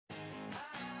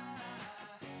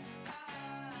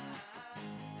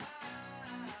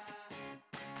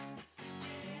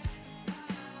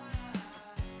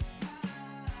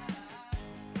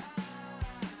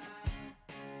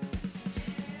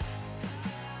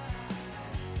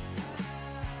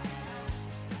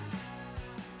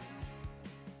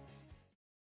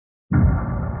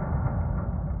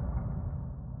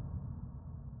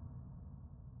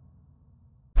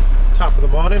top of the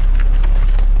morning.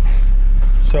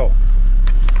 So,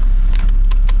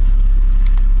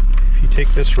 if you take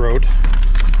this road,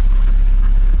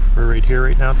 we're right here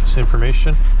right now at this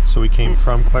information. So we came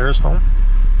from Claire's home.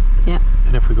 Yeah.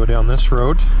 And if we go down this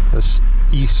road, this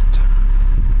East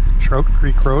Trout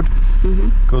Creek Road,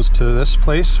 goes to this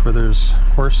place where there's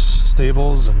horse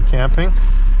stables and camping.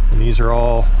 And these are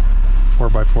all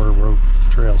 4x4 road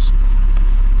trails.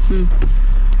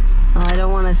 Well, I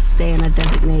don't want to stay in a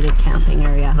designated camping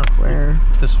area. No, where...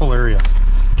 This whole area.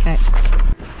 Okay.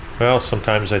 Well,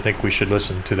 sometimes I think we should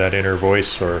listen to that inner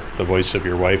voice, or the voice of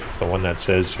your wife, the one that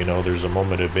says, you know, there's a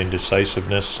moment of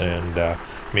indecisiveness and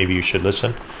maybe you should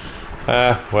listen.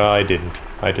 Well, I didn't.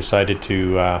 I decided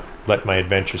to let my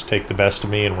adventures take the best of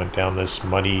me and went down this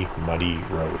muddy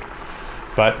road.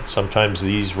 But sometimes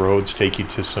these roads take you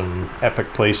to some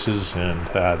epic places,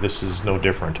 and this is no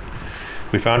different.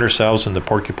 We found ourselves in the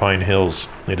Porcupine Hills.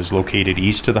 It is located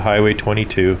east of the Highway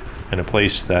 22 and a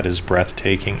place that is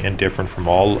breathtaking and different from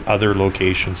all other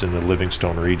locations in the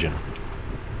Livingstone region.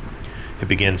 It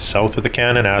begins south of the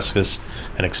Kananaskis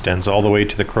and extends all the way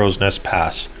to the Crow's Nest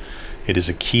Pass. It is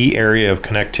a key area of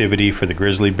connectivity for the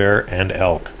grizzly bear and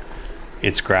elk.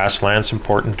 Its grasslands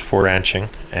important for ranching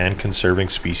and conserving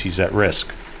species at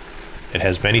risk. It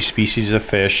has many species of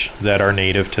fish that are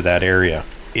native to that area.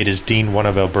 It is deemed one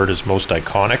of Alberta's most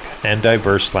iconic and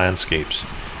diverse landscapes.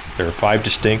 There are 5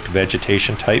 distinct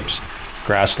vegetation types: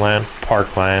 grassland,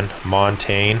 parkland,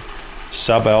 montane,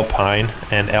 subalpine,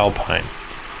 and alpine.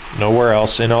 Nowhere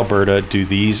else in Alberta do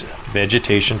these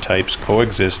vegetation types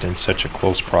coexist in such a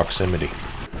close proximity.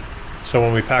 So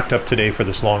when we packed up today for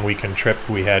this long weekend trip,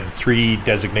 we had 3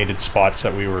 designated spots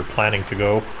that we were planning to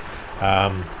go.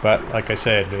 But like I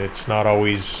said, it's not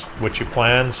always what you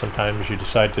plan. Sometimes you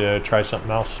decide to try something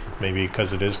else, maybe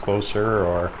because it is closer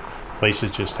or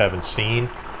places just haven't seen.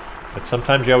 But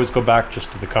sometimes you always go back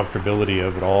just to the comfortability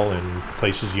of it all and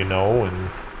places you know, and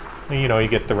you know, you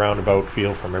get the roundabout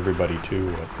feel from everybody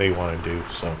too, what they want to do.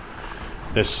 So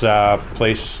this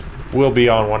place will be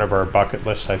on one of our bucket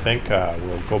lists, I think.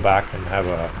 We'll go back and have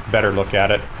a better look at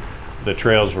it. The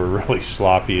trails were really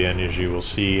sloppy, and as you will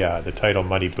see, the title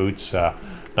Muddy Boots,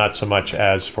 not so much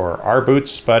as for our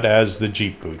boots, but as the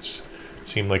Jeep boots.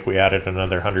 Seemed like we added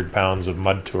another 100 pounds of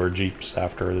mud to our Jeeps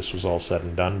after this was all said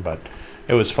and done, but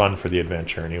it was fun for the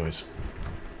adventure anyways.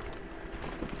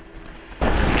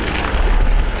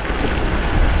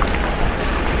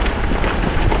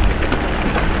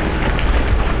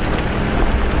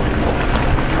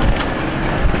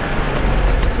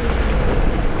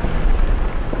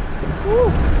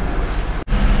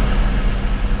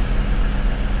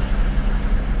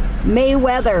 May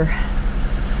weather.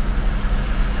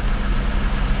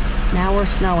 Now we're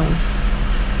snowing.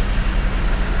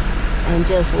 And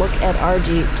just look at our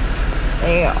Jeeps.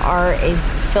 They are a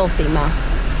filthy mess.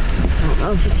 I don't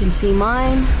know if you can see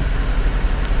mine.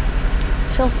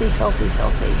 Filthy, filthy,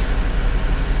 filthy.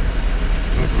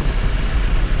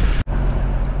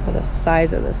 Look at the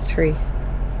size of this tree.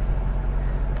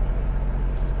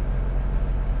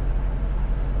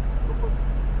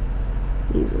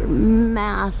 These are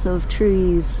massive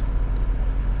trees.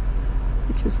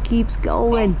 It just keeps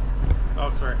going.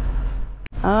 Oh, sorry.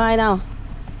 Oh, I know.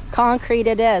 Concrete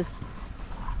it is.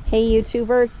 Hey,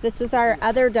 YouTubers, this is our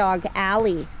other dog,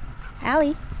 Allie.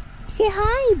 Allie, say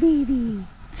hi, baby.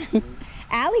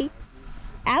 Allie.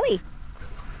 Allie.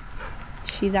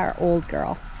 She's our old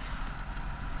girl.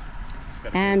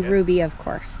 And Ruby, of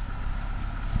course.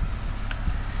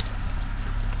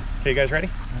 Okay, you guys ready?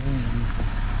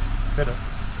 Good.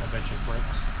 I bet you it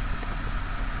breaks.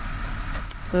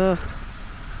 Ugh.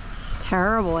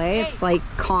 Terrible, eh? It's like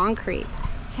concrete.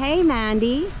 Hey,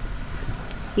 Mandy.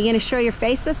 You gonna show your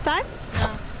face this time? No.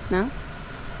 No?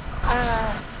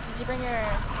 Did you bring your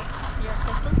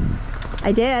crystals?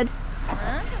 I did.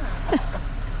 Ah.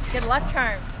 Good luck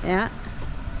charm. Yeah.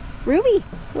 Ruby,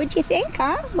 what'd you think,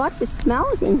 huh? Lots of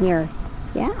smells in here.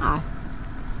 Yeah.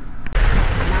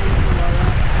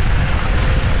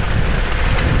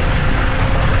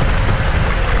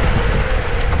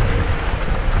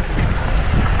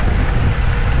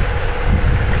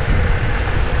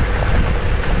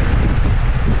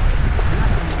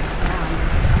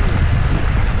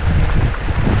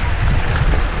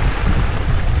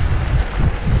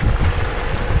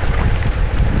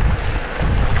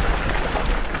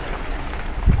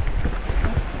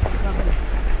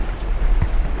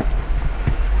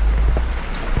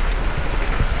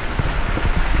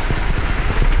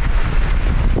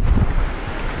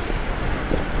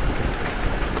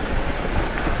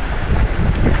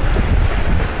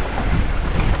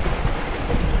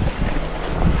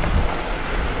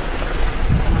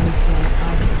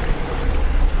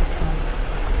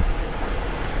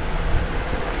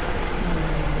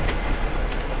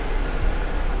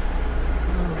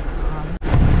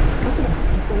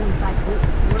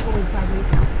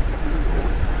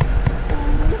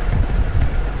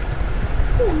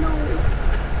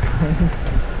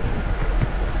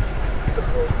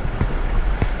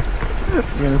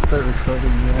 You're gonna start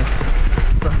recording, yeah.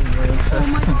 Probably very interesting. Oh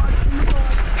my god, oh my god.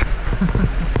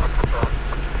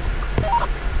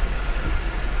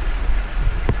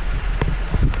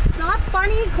 It's not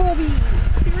funny, Colby.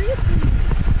 Seriously.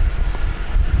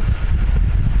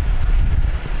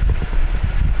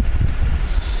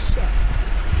 Shit.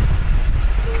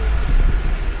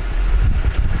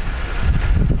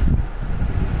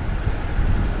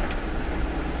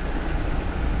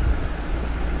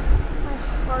 My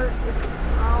heart is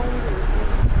pounding.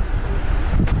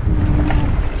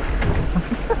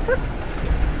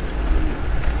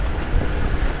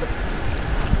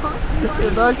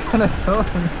 You're not gonna go.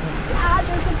 Ah,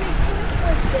 there's a big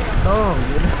cliff there. Oh,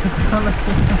 it's not like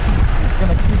you're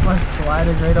gonna keep on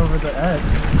sliding right over the edge.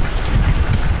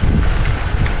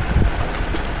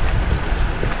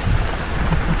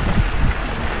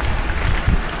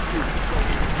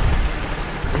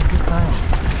 Take your time.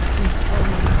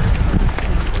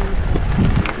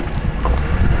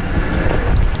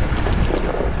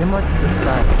 Get more to the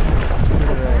side. To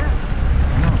the right.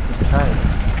 No, just try it.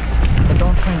 But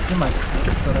don't turn too much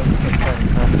so that we can start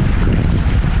inside.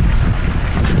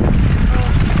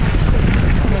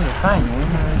 Okay, you're fine. You're in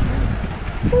the right area.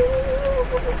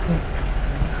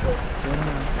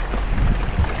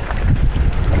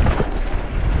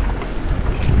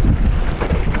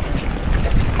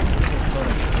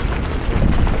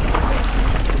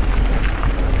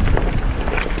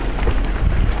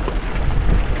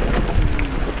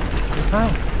 You're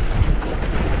fine.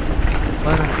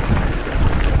 Slow down.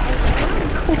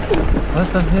 Just let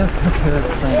the vehicle do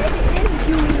its thing. It is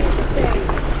doing its thing.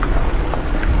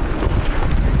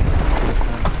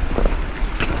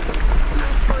 My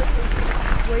heart is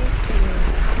racing.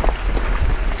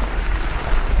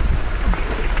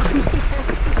 My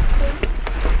hands are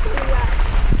so wet.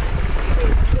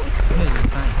 It's so Yeah, sick. you're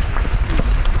fine.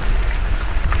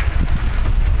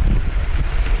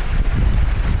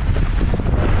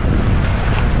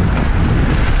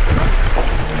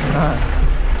 Not.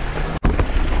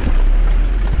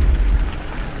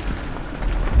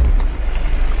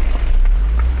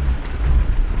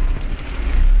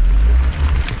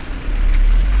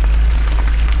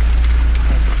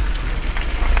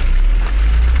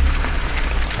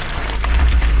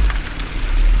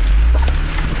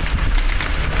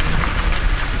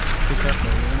 Be careful,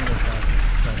 you're gonna go south.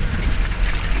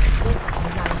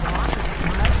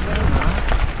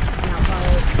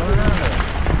 Go around it.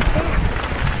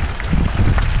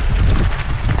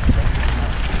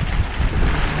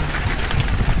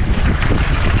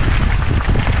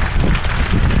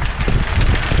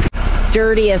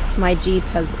 Dirtiest my Jeep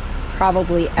has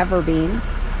probably ever been.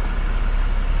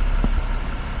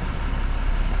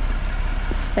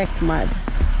 Thick mud.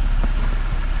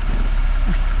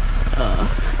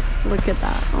 Look at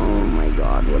that. Oh my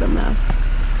god, what a mess.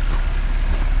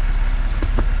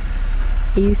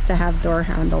 I used to have door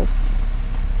handles.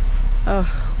 Ugh,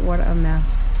 what a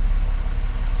mess.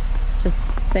 It's just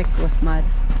thick with mud.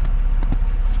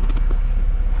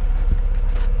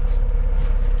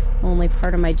 Only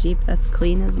part of my Jeep that's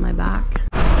clean is my back.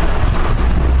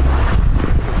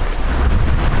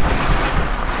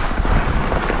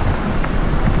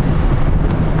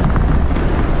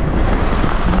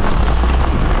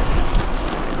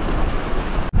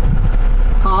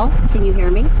 Paul, can you hear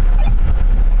me?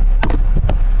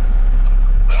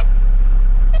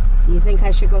 Do you think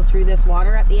I should go through this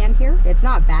water at the end here? It's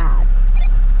not bad.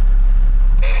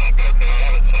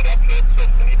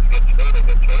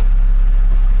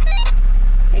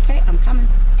 Okay, I'm coming.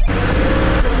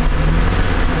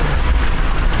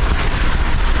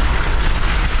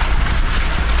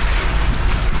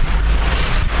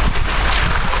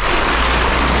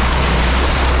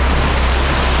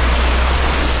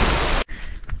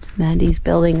 Mandy's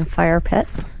building a fire pit.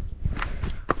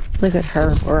 Look at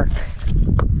her work.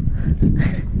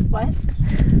 What?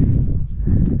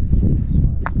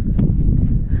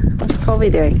 What's Colby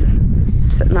doing?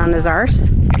 Sitting on his arse?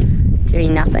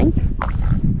 Doing nothing?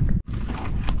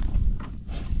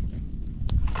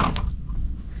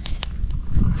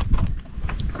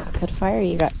 Good fire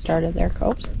you got started there,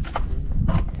 Copes.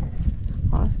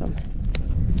 Awesome.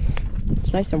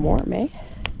 It's nice and warm, eh?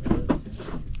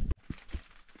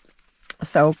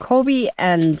 So Colby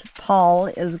and Paul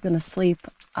is gonna sleep.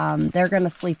 They're gonna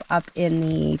sleep up in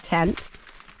the tent.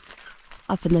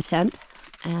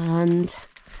 And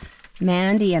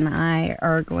Mandy and I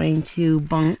are going to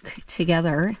bunk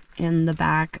together in the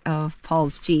back of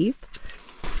Paul's Jeep.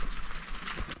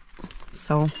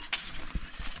 So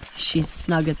she's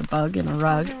snug as a bug in a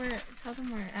rug. Tell tell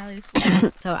them where Allie's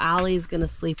sleeping. So Allie's gonna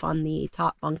sleep on the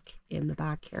top bunk in the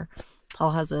back here.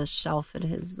 Paul has a shelf in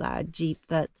his Jeep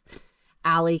that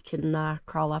Allie can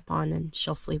crawl up on, and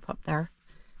she'll sleep up there.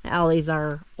 Allie's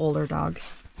our older dog.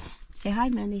 Say hi,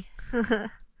 Mandy.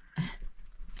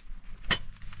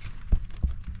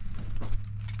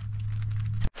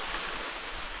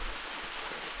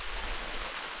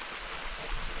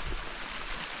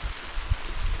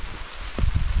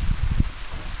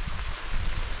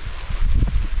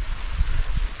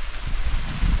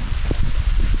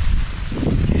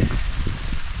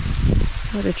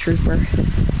 What a trooper.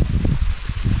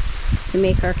 Just to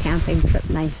make our camping trip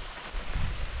nice.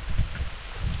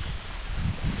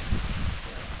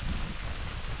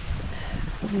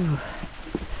 Ooh.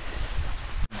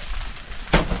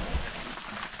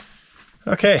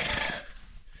 Okay.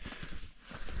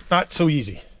 Not so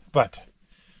easy, but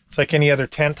it's like any other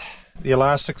tent. The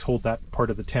elastics hold that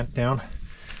part of the tent down.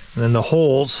 And then the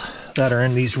holes that are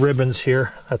in these ribbons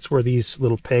here, that's where these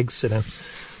little pegs sit in.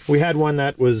 We had one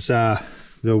that was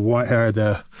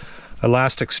the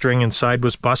elastic string inside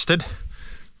was busted,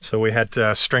 so we had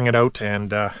to string it out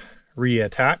and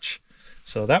reattach.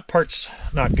 So that part's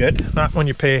not good. Not when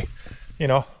you pay, you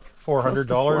know, $400.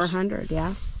 $400,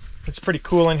 yeah. It's pretty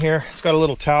cool in here. It's got a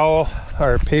little towel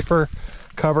or paper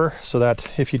cover so that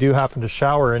if you do happen to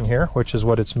shower in here, which is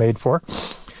what it's made for,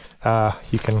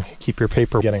 you can keep your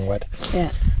paper getting wet.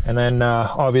 Yeah. And then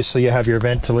obviously you have your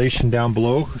ventilation down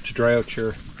below to dry out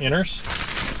your inners.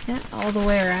 Yeah, all the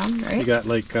way around, right? You got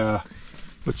like,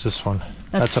 what's this one?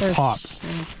 That's a pop.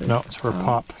 No, it's for a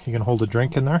pop. You can hold a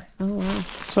drink in there. Oh, wow.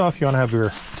 So if you want to have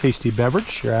your tasty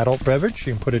beverage, your adult beverage,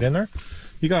 you can put it in there.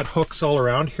 You got hooks all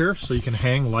around here so you can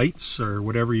hang lights or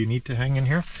whatever you need to hang in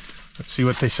here. Let's see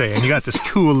what they say. And you got this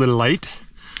cool little light.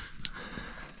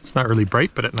 It's not really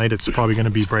bright, but at night it's probably going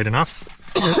to be bright enough.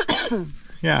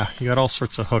 Yeah, you got all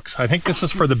sorts of hooks. I think this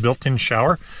is for the built-in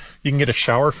shower. You can get a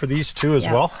shower for these too as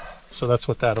well. So that's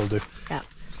what that'll do. Yeah.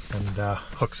 And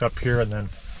hooks up here, and then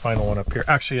final one up here.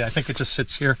 Actually, I think it just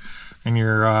sits here and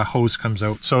your hose comes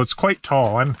out. So it's quite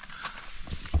tall.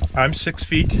 I'm 6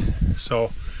 feet,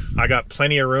 so I got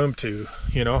plenty of room to,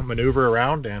 you know, maneuver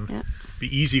around and be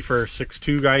easy for a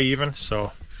 6'2" guy even.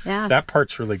 So that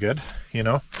part's really good, you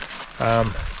know.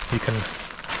 You can,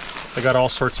 they got all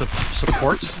sorts of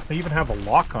supports. They even have a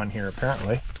lock on here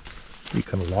apparently. You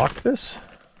can lock this.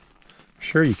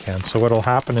 Sure you can. So what'll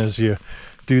happen is you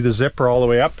do the zipper all the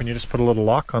way up and you just put a little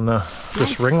lock on the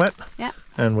this ringlet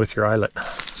and with your eyelet.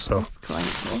 So that's quite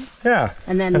cool. Yeah.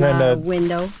 And then the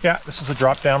window. Yeah, this is a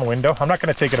drop down window. I'm not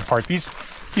going to take it apart. These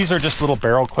are just little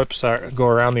barrel clips that go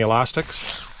around the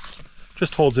elastics.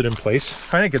 Just holds it in place.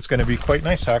 I think it's going to be quite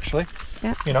nice actually.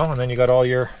 Yeah. You know, and then you got all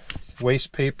your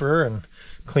waste paper and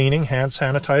cleaning, hand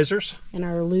sanitizers. And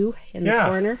our loo in the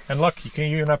corner. And look, you can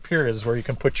even up here is where you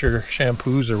can put your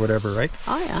shampoos or whatever, right?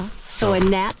 Oh yeah. So a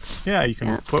net. Yeah, you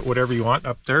can put whatever you want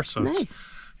up there. So it's,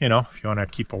 you know, if you want to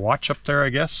keep a watch up there, I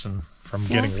guess, and from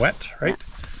getting wet, right?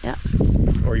 Yeah.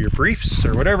 Or your briefs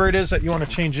or whatever it is that you want to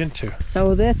change into.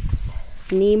 So this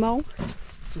Nemo.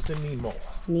 This is a Nemo.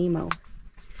 Nemo.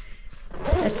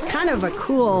 It's kind of a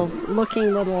cool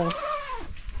looking little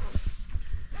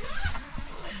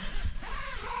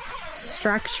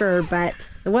structure, but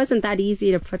it wasn't that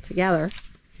easy to put together.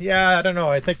 Yeah, I don't know.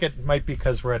 I think it might be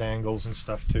because we're at angles and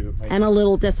stuff too. And a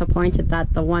little disappointed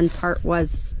that the one part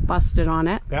was busted on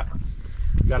it. Yeah.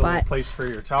 You got a little place for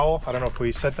your towel. I don't know if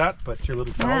we said that, but your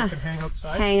little towel can hang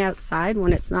outside. Hang outside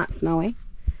when it's not snowing.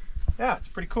 Yeah, it's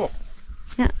pretty cool.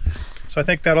 Yeah. So I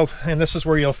think that'll, and this is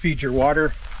where you'll feed your water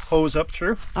hose up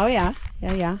through. Oh yeah.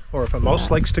 Yeah, yeah. Or if a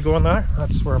mouse likes to go in there,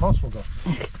 that's where a mouse will go.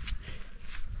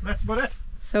 That's about it.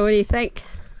 So what do you think?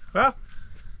 Well,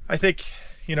 I think,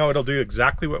 you know, it'll do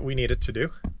exactly what we need it to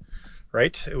do,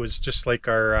 right? It was just like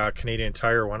our Canadian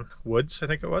Tire one, Woods, I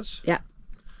think it was. Yeah.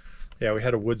 Yeah, we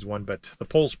had a Woods one, but the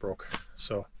poles broke.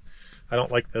 So I don't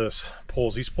like those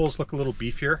poles. These poles look a little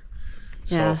beefier.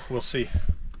 So we'll see.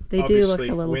 They do look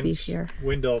a little beefier.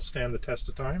 Wind will stand the test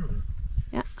of time.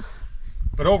 Yeah.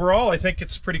 But overall, I think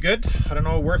it's pretty good. I don't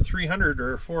know, worth 300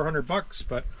 or 400 bucks,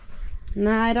 but.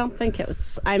 No, I don't think it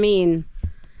was, I mean.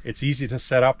 It's easy to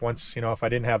set up once, you know, if I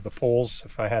didn't have the poles,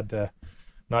 if I had to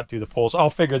not do the poles.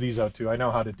 I'll figure these out too. I know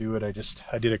how to do it. I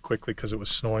did it quickly because it was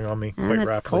snowing on me quite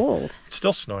rapidly. It's cold. It's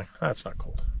still snowing. That's not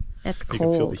cold. It's cold. You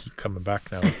can feel the heat coming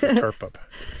back now with the tarp up.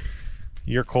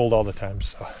 You're cold all the time,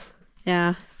 so.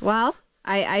 Yeah. Well,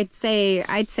 I'd say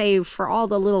for all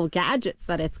the little gadgets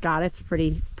that it's got, it's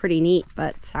pretty neat,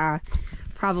 but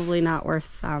probably not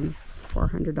worth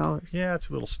 $400. Yeah, it's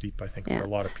a little steep, I think, for a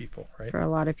lot of people, right? For a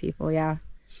lot of people, yeah.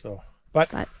 So,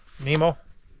 but Nemo,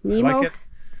 I like it.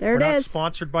 There We're it not is.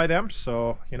 sponsored by them,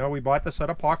 so you know we bought this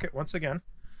out of pocket once again.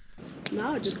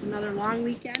 No, just another long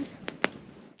weekend.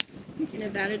 Taking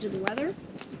advantage of the weather.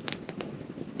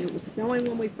 It was snowing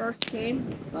when we first came,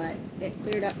 but it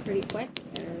cleared up pretty quick,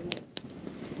 and it's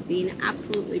been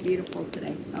absolutely beautiful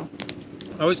today. So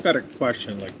I always got a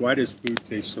question, like, why does food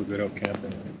taste so good out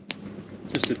camping?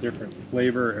 Just a different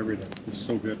flavor, everything. It's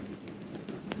so good.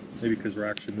 Maybe because we're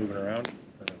actually moving around.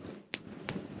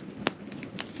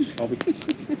 Colby?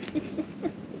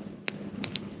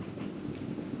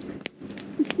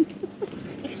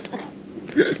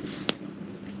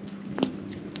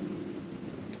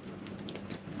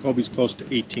 Colby's close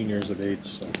to 18 years of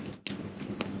age, so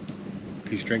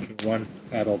he's drinking one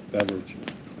adult beverage,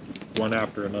 one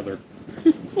after another.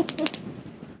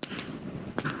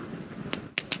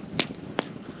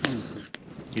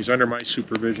 He's under my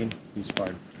supervision. He's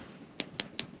fine.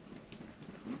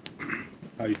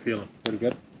 How you feeling? Pretty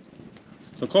good?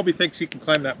 So Colby thinks he can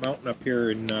climb that mountain up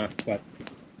here in, what?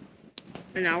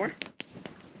 an hour.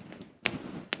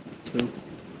 2? You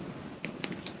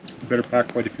better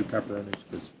pack quite a few pepperonis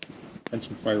and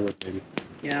some firewood, maybe.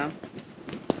 Yeah.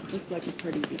 Looks like a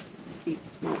pretty steep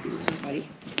mountain there, buddy.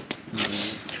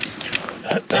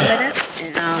 Summit it,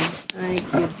 and I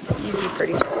think you'd be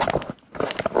pretty.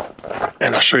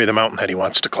 And I'll show you the mountain that he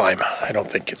wants to climb. I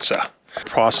don't think it's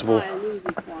possible.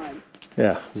 Climb.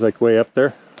 Yeah, it's like way up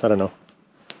there. I don't know.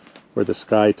 Where the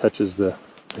sky touches the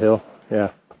hill. Yeah.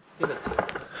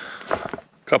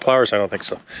 Couple hours? I don't think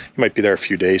so. You might be there a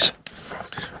few days.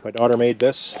 My daughter made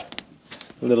this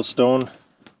little stone,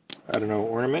 I don't know,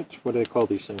 ornament. What do they call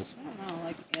these things? I don't know,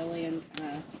 like alien.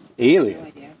 Alien? No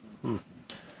idea.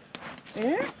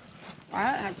 Yeah?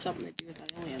 That had something to do with an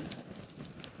alien.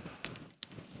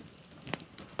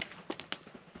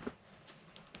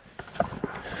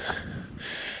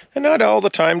 And not all the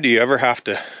time do you ever have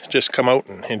to just come out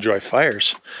and enjoy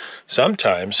fires.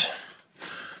 Sometimes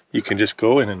you can just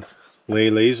go in and lay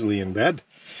lazily in bed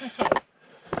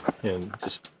and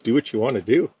just do what you want to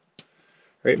do.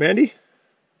 Right, Mandy?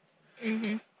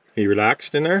 Mm-hmm. Are you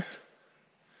relaxed in there?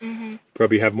 Mm-hmm.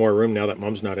 Probably have more room now that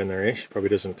Mom's not in there, eh? She probably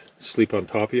doesn't sleep on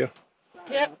top of you.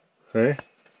 Yep. Hey?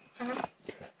 Uh-huh.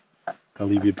 Okay. I'll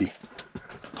leave you be.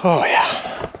 Oh,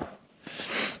 yeah.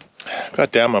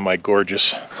 God damn, am I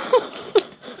gorgeous.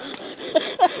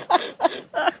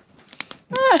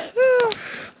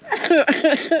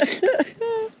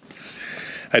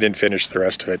 I didn't finish the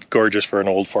rest of it. Gorgeous for an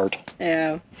old fart.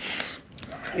 Yeah.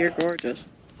 You're gorgeous.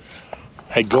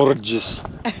 Hey, gorgeous.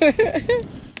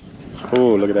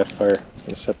 Oh, look at that fire. I'm going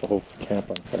to set the whole camp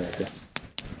on fire here.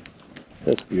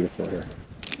 That's beautiful here.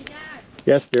 Hey, Dad,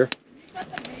 Yes, dear. did you shut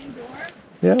the main door?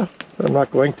 Yeah, but I'm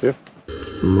not going to.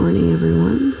 Good morning,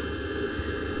 everyone.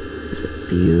 It's a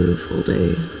beautiful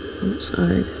day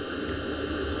outside.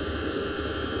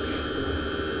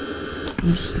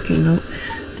 I'm just looking out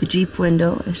the Jeep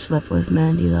window. I slept with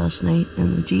Mandy last night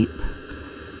in the Jeep.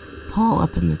 Paul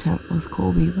up in the tent with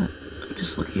Colby, but I'm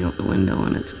just looking out the window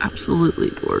and it's absolutely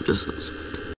gorgeous outside.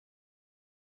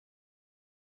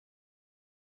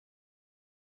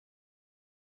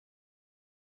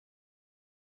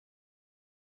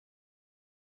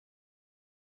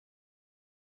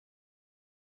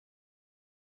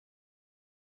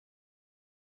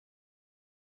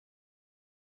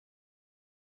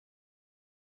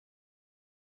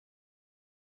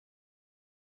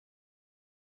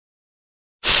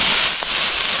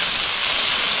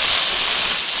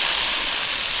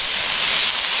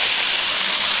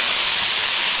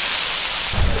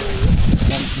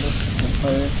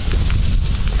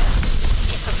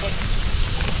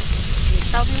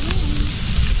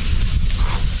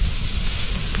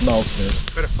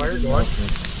 Bit of fire going.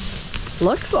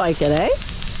 Looks like it, eh?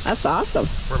 That's awesome.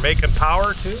 We're making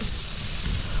power too.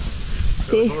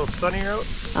 See? It's a little sunnier out.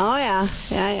 Oh yeah,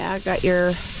 yeah. Got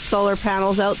your solar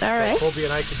panels out there, eh? Colby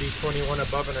and I could be 21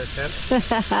 above in our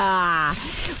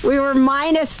tent. We were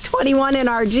minus 21 in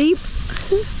our Jeep.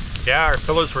 Yeah, our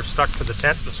pillows were stuck to the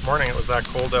tent this morning. It was that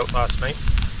cold out last night.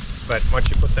 But once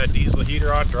you put that diesel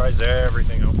heater on, it dries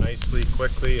everything out nicely,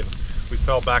 quickly, and we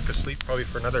fell back to sleep probably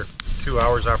for another 2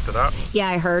 hours after that. Yeah,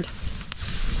 I heard.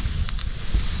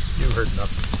 You heard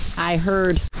nothing. I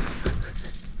heard.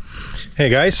 Hey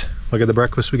guys, look at the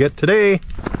breakfast we get today.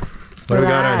 What do we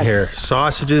got on here?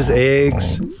 Sausages,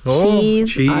 eggs,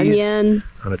 Cheese, onion.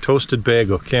 on a toasted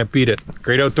bagel. Can't beat it.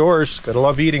 Great outdoors. Gotta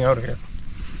love eating out here.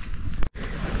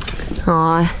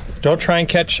 Aw, Don't try and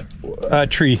catch a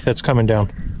tree that's coming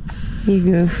down. you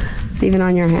goof. It's even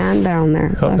on your hand down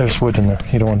there. Oh, Look. there's wood in there.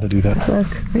 You don't want to do that. Look,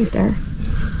 right there.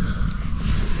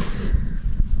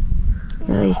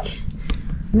 Like,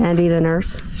 Mandy the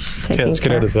nurse, she's Okay, let's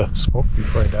get out of the smoke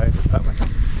before I die with that one.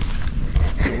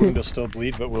 The wound will still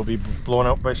bleed, but will be blown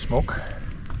out by smoke.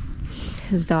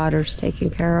 His daughter's taking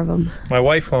care of him. My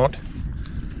wife won't.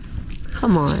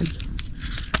 Come on.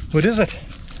 What is it?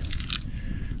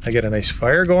 I get a nice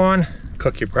fire going,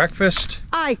 cook you breakfast.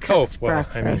 I cooked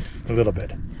breakfast. I mean, a little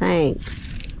bit.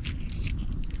 Thanks.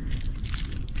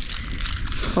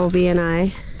 Colby and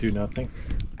I Do nothing.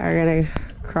 are gonna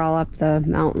crawl up the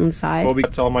mountainside. Colby,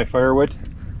 that's all my firewood.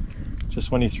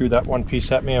 Just when you threw that one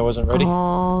piece at me, I wasn't ready.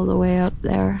 All the way up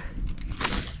there.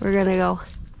 We're gonna go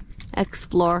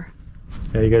explore.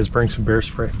 Yeah, you guys bring some bear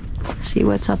spray. See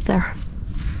what's up there.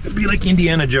 It'd be like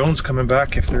Indiana Jones coming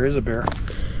back if there is a bear.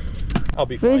 I'll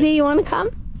be fine. Rosie, you wanna come?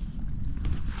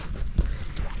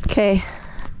 Okay.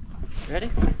 Ready?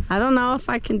 I don't know if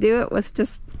I can do it with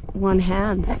just one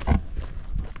hand.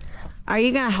 Are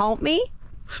you gonna help me?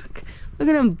 Look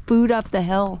at him boot up the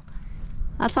hill.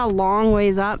 That's a long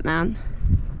ways up, man.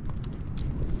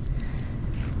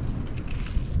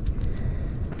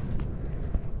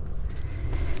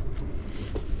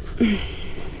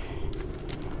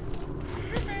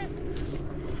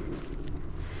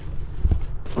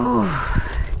 Oh.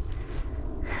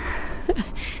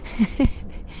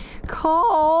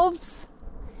 Colbs.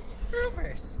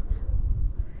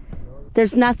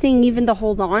 There's nothing even to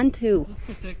hold on to. This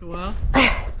could take a while.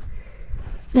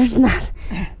 There's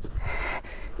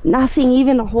nothing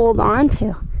even to hold on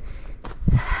to.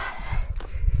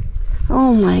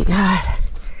 Oh my God.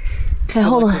 Okay,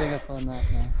 hold on. Getting up on that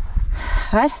now.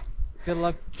 What? Good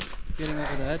luck getting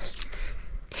over the edge.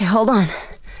 Okay, hold on.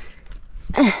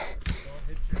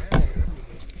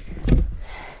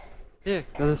 Here,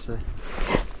 go this way.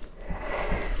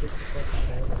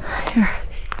 Here,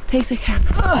 take the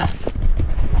camera.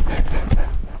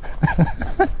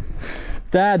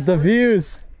 Dad, the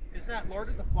views. Is that Lord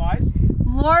of the Flies?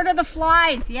 Lord of the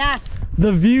Flies, yes.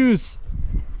 The views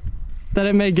that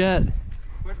it may get.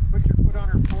 Put your foot on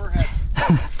her forehead.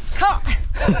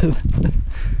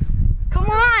 Come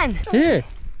on. Here.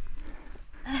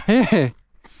 Here.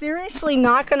 Seriously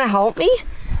not gonna help me?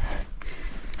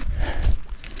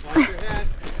 Watch your head.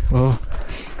 Oh.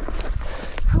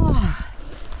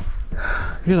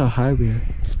 Look at how high we are.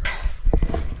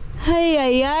 Hey,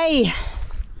 hey, hey.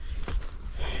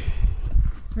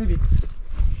 Maybe.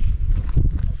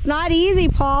 It's not easy,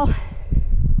 Paul. Okay,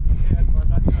 I'm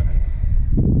not doing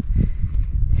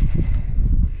it.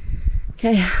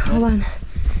 Okay, hold on.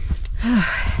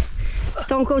 Just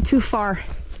don't go too far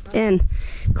in.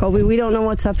 Colby, we don't know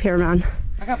what's up here, man.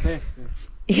 I got bear spray.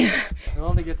 Yeah. It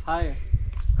only gets higher.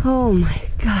 Oh my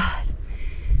God.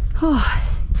 Oh,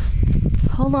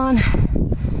 hold on.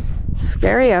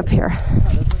 Scary up here.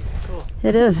 Oh, that's cool.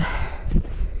 It is.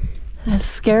 That's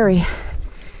scary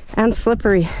and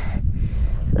slippery.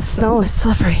 The snow is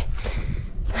slippery.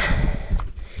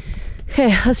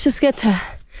 Okay, let's just get to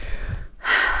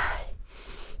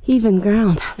even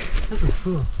ground. This is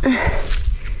cool.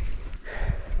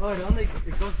 Oh,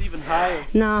 it goes even higher.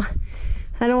 Nah,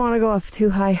 I don't want to go up too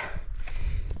high.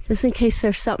 Just in case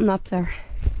there's something up there.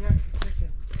 You're actually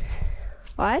chicken.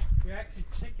 What? You're actually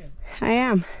chicken.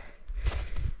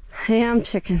 I am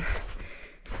chicken.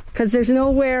 Because there's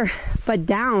nowhere but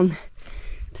down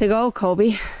to go,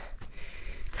 Colby.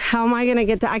 How am I going to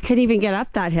get I couldn't even get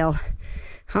up that hill.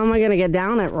 How am I going to get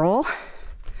down it, roll?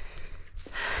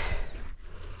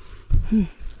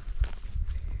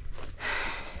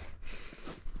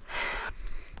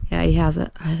 Yeah, he has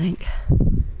it, I think.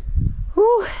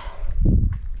 Whew.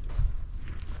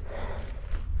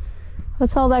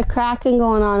 What's all that cracking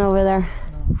going on over there?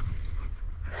 No.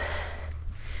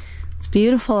 It's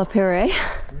beautiful up here, eh? Yeah.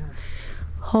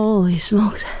 Holy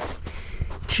smokes.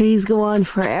 Trees go on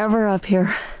forever up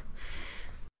here.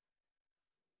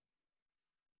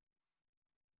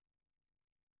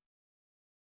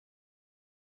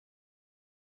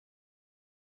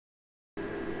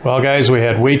 Well guys, we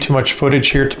had way too much footage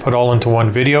here to put all into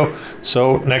one video.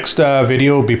 So next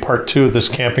video will be part 2 of this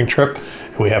camping trip.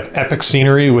 We have epic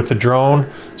scenery with the drone,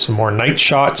 some more night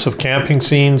shots of camping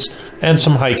scenes, and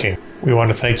some hiking. We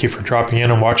want to thank you for dropping in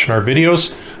and watching our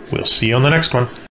videos. We'll see you on the next one.